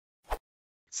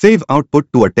Save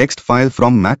output to a text file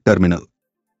from Mac terminal.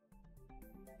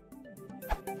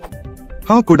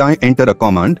 How could I enter a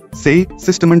command, say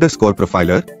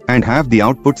system_profiler, and have the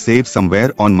output save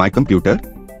somewhere on my computer?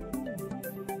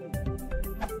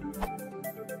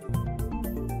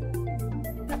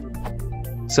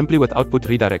 Simply with output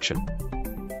redirection.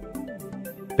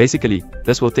 Basically,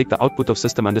 this will take the output of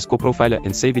system_profiler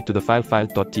and save it to the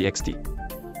file.txt.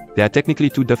 There are technically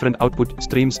two different output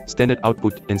streams, standard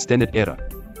output and standard error.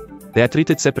 They are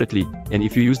treated separately, and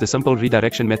if you use the simple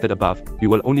redirection method above, you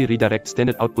will only redirect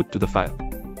standard output to the file.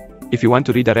 If you want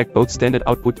to redirect both standard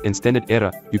output and standard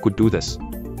error, you could do this.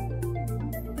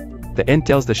 The end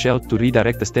tells the shell to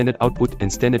redirect the standard output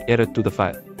and standard error to the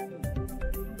file.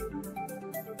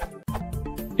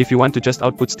 If you want to just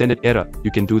output standard error,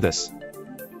 you can do this.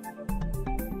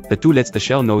 The 2 lets the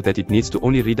shell know that it needs to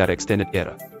only redirect standard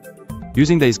error.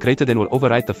 Using the is greater than will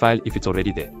overwrite the file if it's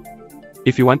already there.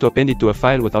 If you want to append it to a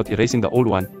file without erasing the old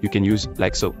one, you can use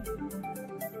like so.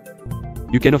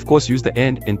 You can of course use the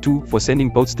and 2 for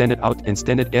sending both standard out and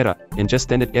standard error, and just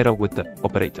standard error with the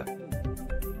operator.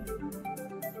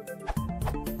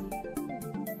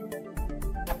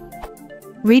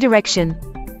 Redirection.